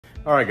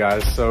All right,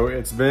 guys, so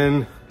it's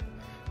been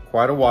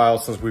quite a while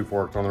since we've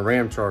worked on the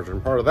Ramcharger,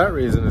 and part of that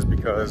reason is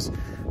because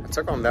I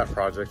took on that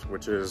project,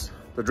 which is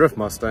the Drift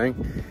Mustang,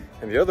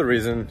 and the other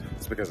reason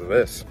is because of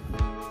this.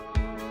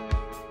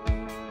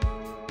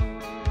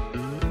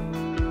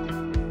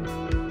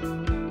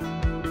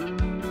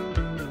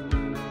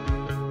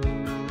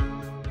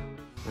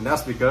 And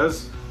that's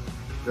because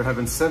there have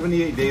been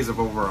 78 days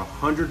of over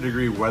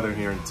 100-degree weather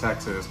here in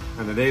Texas,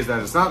 and the days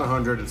that it's not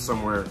 100, it's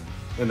somewhere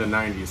in the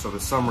 90s. So the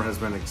summer has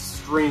been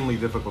extremely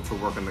difficult to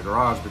work in the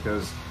garage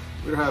because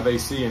we don't have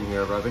AC in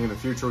here, but I think in the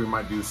future we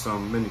might do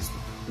some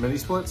mini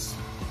splits.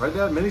 Right,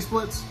 Dad? Mini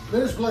splits?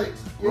 Mini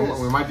splits, yes.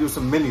 We might do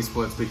some mini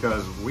splits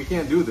because we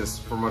can't do this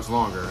for much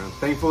longer, and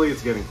thankfully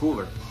it's getting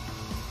cooler.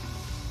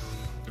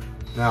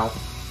 Now,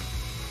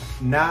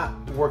 not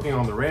working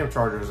on the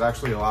Ramcharger has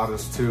actually allowed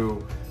us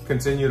to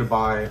continue to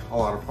buy a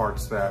lot of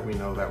parts that we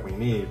know that we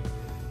need.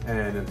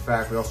 And in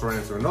fact, we also ran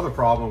into another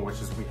problem,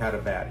 which is we had a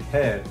bad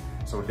head.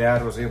 So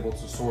Dad was able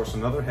to source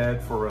another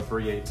head for a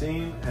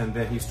 318, and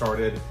then he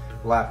started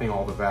lapping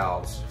all the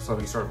valves. So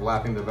he started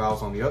lapping the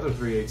valves on the other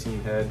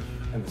 318 head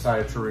and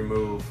decided to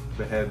remove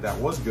the head that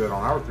was good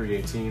on our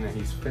 318, and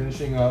he's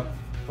finishing up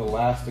the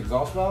last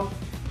exhaust valve.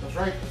 That's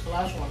right, that's the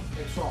last one,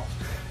 exhaust.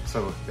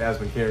 So Dad's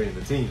been carrying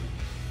the team.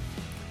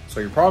 So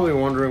you're probably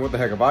wondering, what the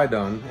heck have I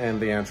done? And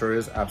the answer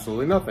is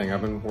absolutely nothing.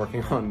 I've been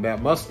working on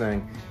that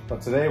Mustang,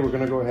 but today we're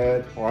gonna go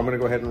ahead, or I'm gonna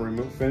go ahead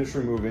and finish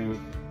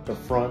removing the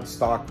front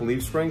stock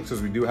leaf springs,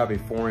 because we do have a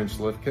 4-inch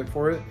lift kit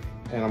for it.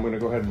 And I'm gonna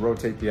go ahead and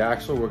rotate the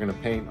axle. We're gonna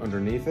paint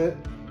underneath it,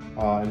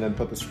 and then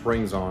put the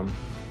springs on.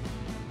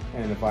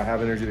 And if I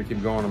have energy to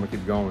keep going, I'm gonna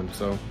keep going.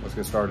 So let's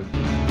get started.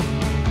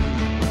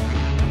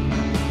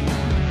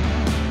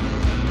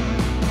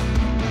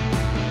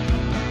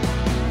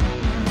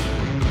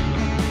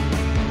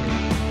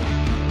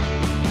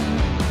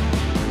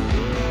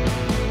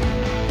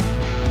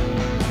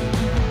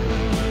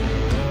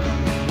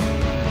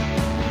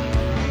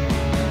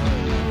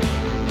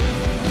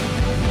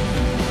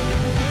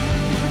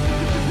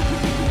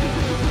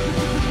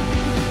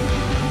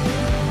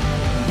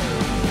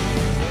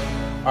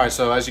 All right,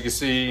 so as you can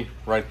see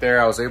right there,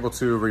 I was able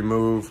to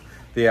remove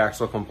the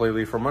axle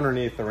completely from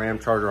underneath the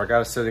Ramcharger. I got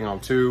it sitting on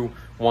two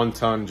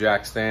 1-ton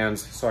jack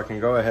stands, so I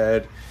can go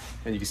ahead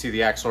and you can see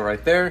the axle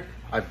right there.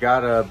 I've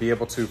got to be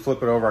able to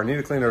flip it over. I need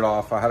to clean it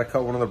off. I had to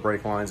cut one of the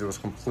brake lines. It was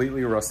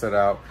completely rusted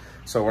out.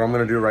 So what I'm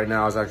gonna do right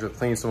now is actually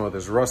clean some of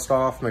this rust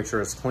off, make sure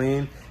it's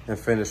clean, and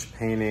finish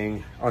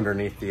painting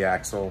underneath the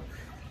axle.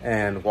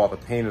 And while the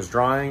paint is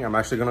drying, I'm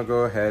actually gonna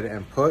go ahead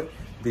and put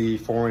the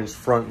 4-inch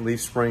front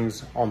leaf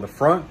springs on the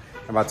front.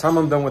 And by the time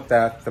I'm done with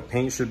that, the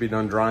paint should be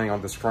done drying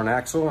on this front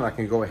axle, and I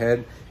can go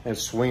ahead and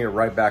swing it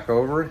right back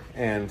over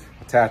and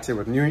attach it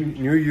with new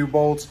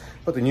U-bolts,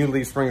 put the new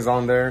leaf springs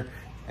on there,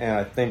 and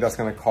I think that's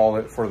gonna call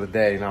it for the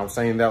day. Now I'm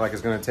saying that like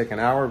it's gonna take an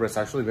hour, but it's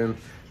actually been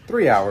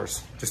 3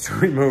 hours just to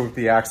remove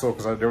the axle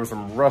because there were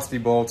some rusty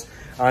bolts.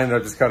 I ended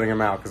up just cutting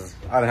them out because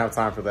I didn't have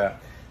time for that.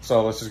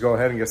 So let's just go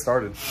ahead and get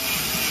started.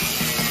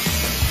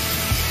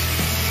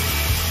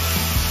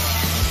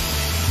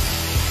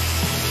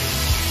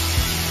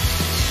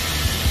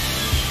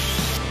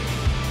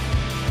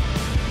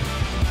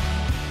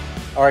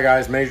 All right,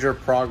 guys, major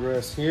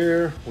progress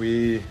here.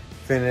 We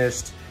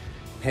finished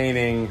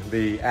painting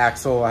the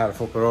axle. I had to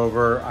flip it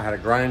over. I had to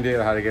grind it.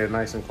 I had to get it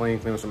nice and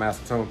clean with some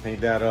acetone, paint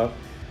that up.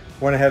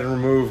 Went ahead and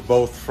removed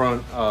both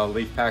front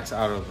leaf packs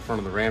out of the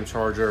front of the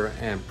Ramcharger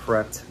and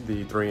prepped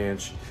the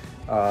 3-inch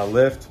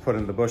lift, put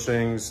in the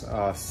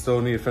bushings.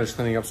 Still need to finish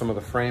cleaning up some of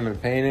the frame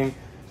and painting,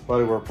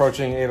 but we're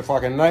approaching 8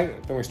 o'clock at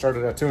night. Then we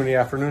started at 2 in the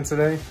afternoon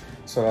today.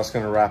 So that's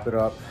gonna wrap it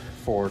up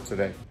for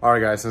today. All right,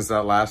 guys, since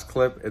that last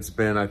clip, it's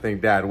been, I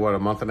think, Dad, what, a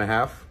month and a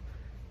half?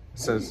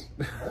 Since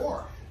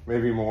More.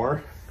 maybe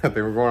more. I think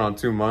we're going on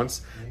 2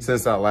 months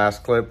since that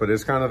last clip, but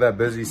it's kind of that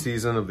busy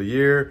season of the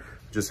year.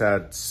 Just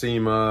had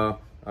SEMA,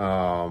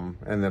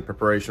 and then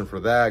preparation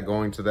for that,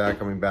 going to that,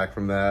 coming back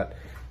from that,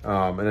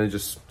 and then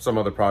just some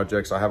other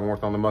projects. I haven't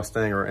worked on the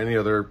Mustang or any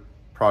other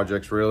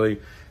projects really,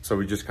 so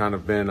we just kind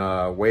of been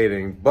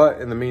waiting. But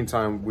in the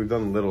meantime, we've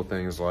done little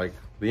things like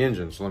the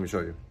engine, so let me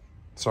show you.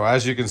 So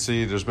as you can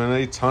see, there's been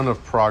a ton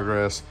of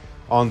progress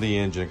on the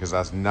engine because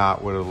that's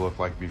not what it looked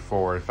like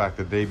before. In fact,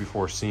 the day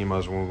before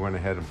SEMA's when we went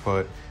ahead and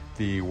put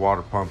the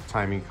water pump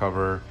timing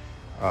cover,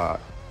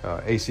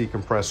 AC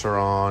compressor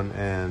on,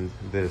 and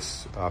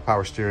this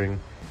power steering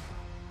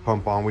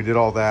pump on. We did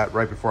all that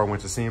right before I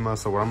went to SEMA.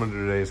 So what I'm gonna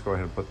do today is go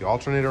ahead and put the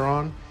alternator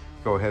on,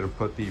 go ahead and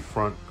put the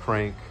front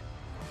crank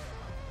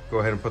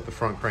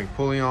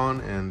pulley on,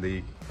 and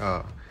the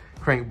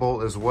crank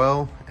bolt as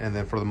well. And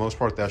then for the most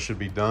part, that should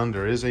be done.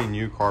 There is a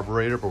new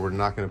carburetor, but we're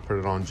not gonna put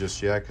it on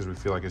just yet because we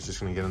feel like it's just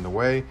gonna get in the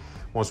way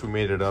once we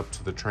made it up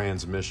to the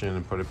transmission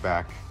and put it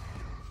back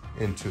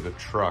into the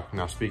truck.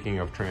 Now, speaking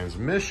of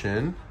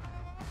transmission,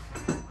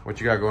 what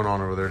you got going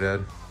on over there,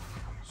 Dad?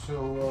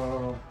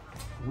 So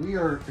we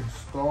are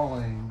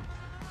installing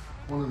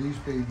one of these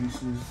babies.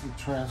 Is the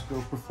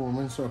Transco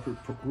Performance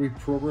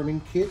reprogramming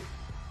kit,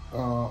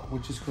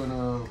 which is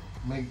gonna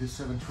make this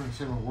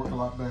 727 work a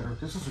lot better.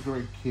 This is a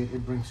great kit.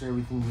 It brings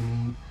everything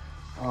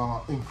you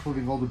need,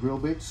 including all the drill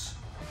bits,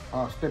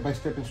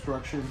 step-by-step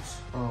instructions.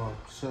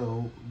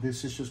 So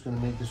this is just going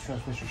to make this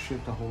transmission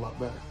shift a whole lot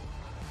better.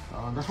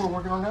 That's what we're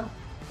working on now.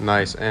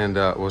 Nice. And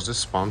was this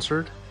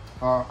sponsored?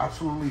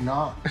 Absolutely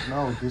not.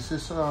 No, this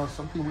is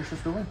something we're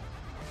just doing.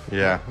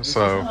 Yeah, This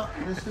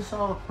is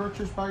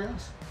purchased by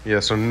us. Yeah,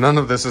 so none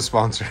of this is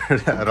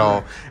sponsored at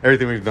all.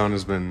 Everything we've done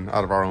has been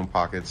out of our own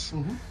pockets.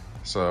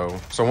 So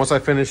once I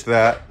finish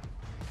that,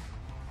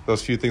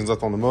 those few things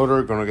left on the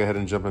motor, gonna go ahead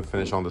and jump and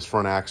finish on this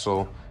front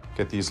axle,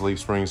 get these leaf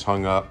springs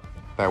hung up.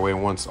 That way,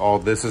 once all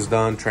this is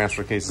done,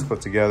 transfer case is put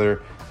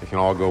together, it can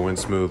all go in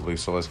smoothly.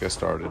 So let's get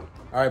started.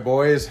 All right,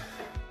 boys,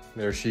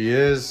 there she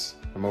is.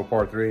 The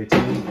Mopar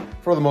 318,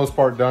 for the most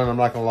part done. I'm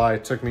not gonna lie,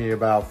 it took me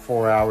about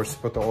 4 hours to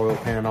put the oil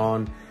pan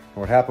on. And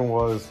what happened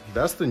was,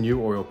 that's the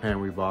new oil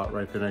pan we bought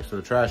right there next to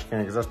the trash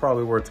can, because that's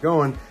probably where it's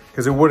going,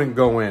 because it wouldn't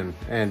go in.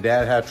 And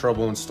Dad had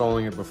trouble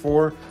installing it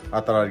before.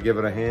 I thought I'd give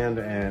it a hand,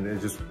 and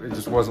it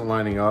just wasn't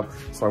lining up.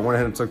 So I went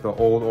ahead and took the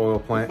old oil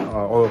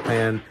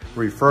pan,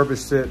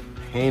 refurbished it,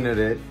 painted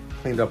it,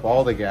 cleaned up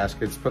all the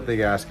gaskets, put the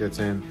gaskets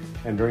in,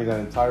 and during that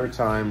entire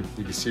time,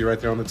 you can see right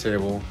there on the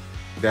table,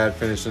 Dad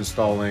finished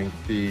installing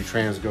the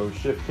Transgo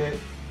shift kit.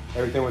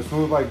 Everything went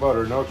smooth like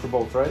butter, no extra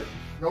bolts, right?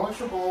 No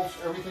extra bolts,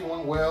 everything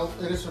went well.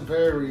 It is a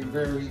very,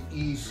 very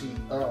easy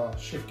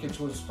shift kit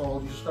to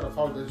install. You just gotta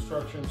follow the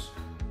instructions.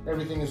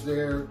 Everything is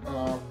there,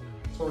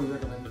 totally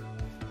recommend it.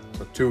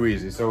 So too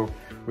easy. So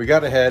we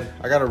got ahead.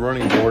 I got a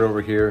running board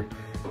over here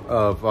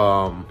of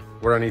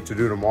what I need to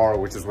do tomorrow,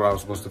 which is what I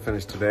was supposed to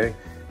finish today.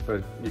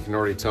 But you can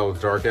already tell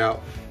it's dark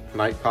out.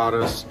 Night caught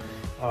us.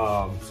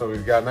 So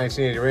we've got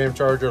 1980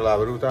 Ramcharger, La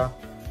Bruta.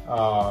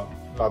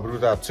 La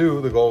Bruta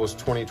 2, the goal was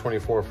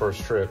 2024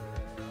 first trip.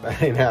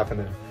 That ain't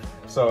happening.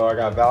 So I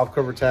got valve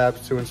cover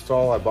tabs to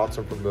install. I bought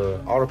some from the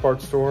auto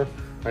parts store.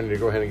 I need to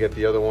go ahead and get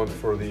the other ones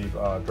for the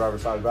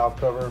driver's side valve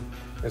cover,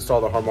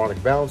 install the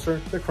harmonic balancer,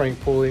 the crank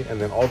pulley,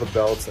 and then all the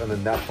belts, and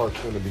then that part's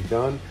gonna be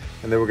done.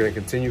 And then we're gonna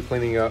continue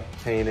cleaning up,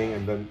 painting,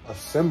 and then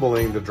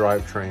assembling the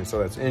drivetrain. So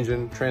that's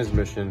engine,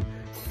 transmission,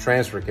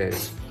 transfer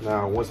case.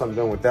 Now, once I'm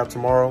done with that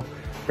tomorrow,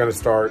 I'm gonna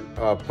start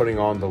putting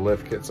on the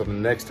lift kit. So the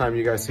next time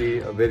you guys see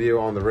a video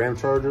on the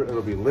Ramcharger,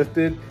 it'll be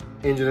lifted,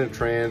 engine and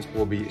trans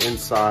will be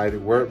inside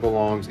where it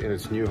belongs in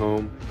its new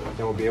home.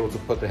 Then we'll be able to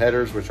put the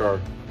headers, which are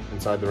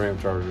inside the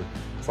Ramcharger.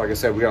 So like I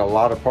said, we got a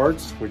lot of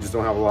parts, we just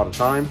don't have a lot of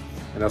time,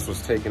 and that's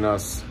what's taking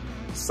us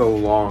so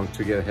long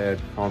to get ahead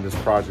on this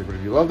project. But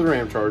if you love the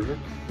Ramcharger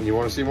and you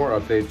want to see more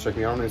updates, check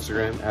me out on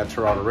Instagram at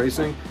Tirado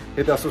Racing.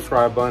 Hit that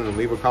subscribe button and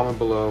leave a comment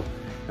below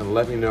and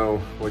let me know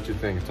what you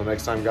think. Until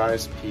next time,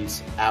 guys,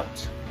 peace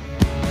out.